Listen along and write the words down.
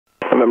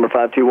November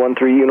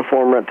 5213,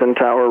 uniform, Renton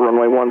Tower,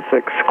 runway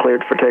 16,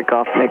 cleared for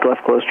takeoff, make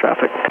left close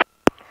traffic.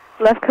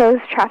 Left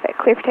close traffic,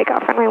 clear for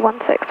takeoff, runway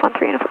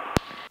 1613, uniform.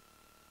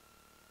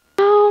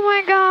 Oh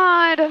my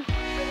god!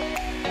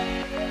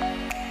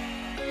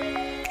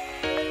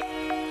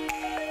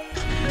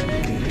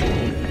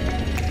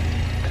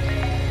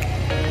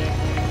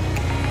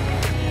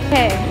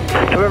 Okay.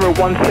 November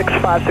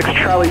 1656,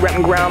 Charlie,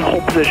 Renton ground,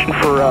 hold position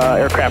for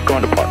aircraft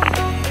going to park.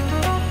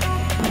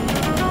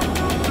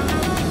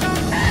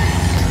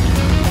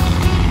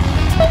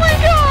 Oh my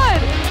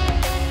god!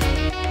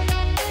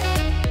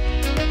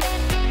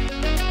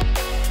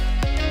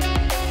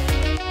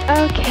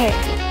 Okay,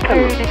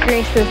 we're gonna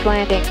grace this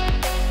landing.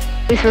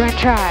 At least we're gonna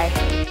try.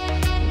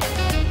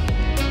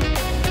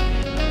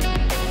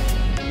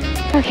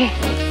 Okay.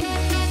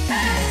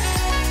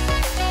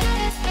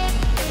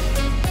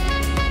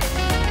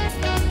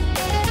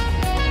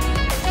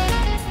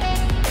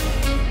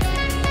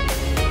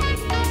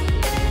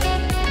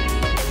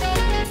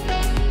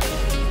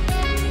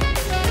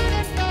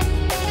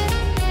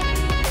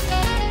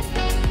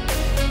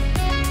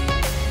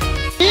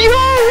 Yo,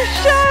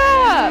 shut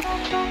up!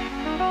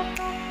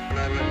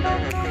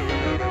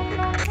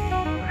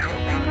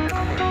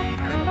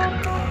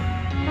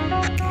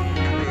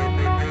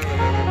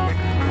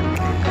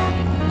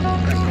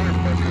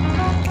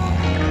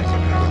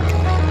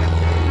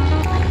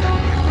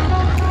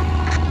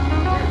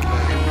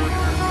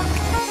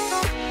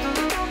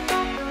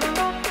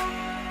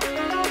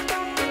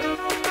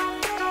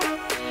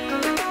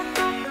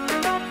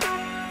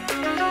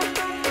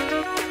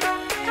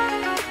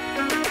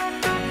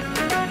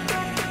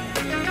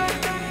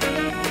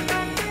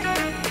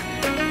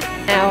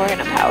 Now we're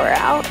gonna power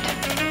out.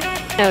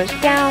 Nose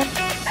down,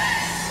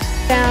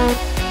 down.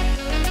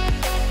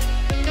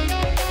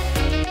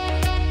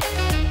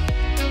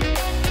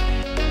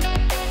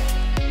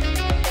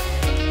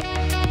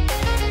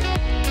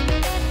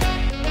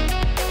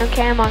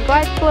 Okay, I'm on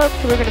glide slope,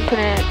 so we're gonna put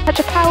in a touch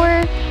of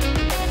power.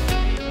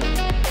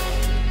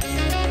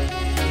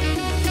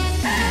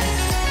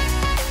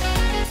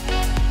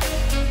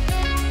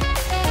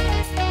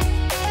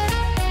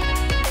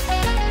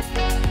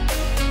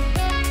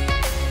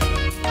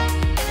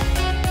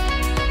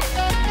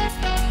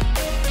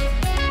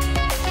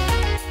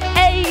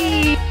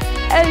 Hey,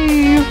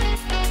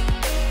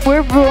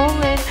 we're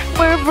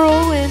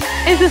rolling.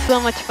 This is so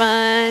much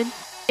fun.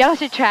 Y'all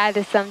should try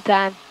this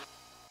sometime.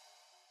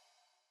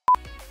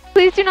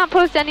 Please do not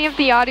post any of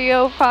the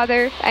audio,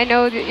 Father. I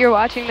know that you're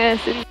watching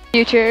this in the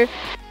future,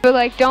 but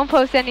like, don't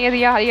post any of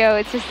the audio.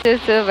 It's just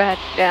so bad.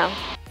 No,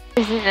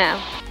 this is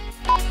now.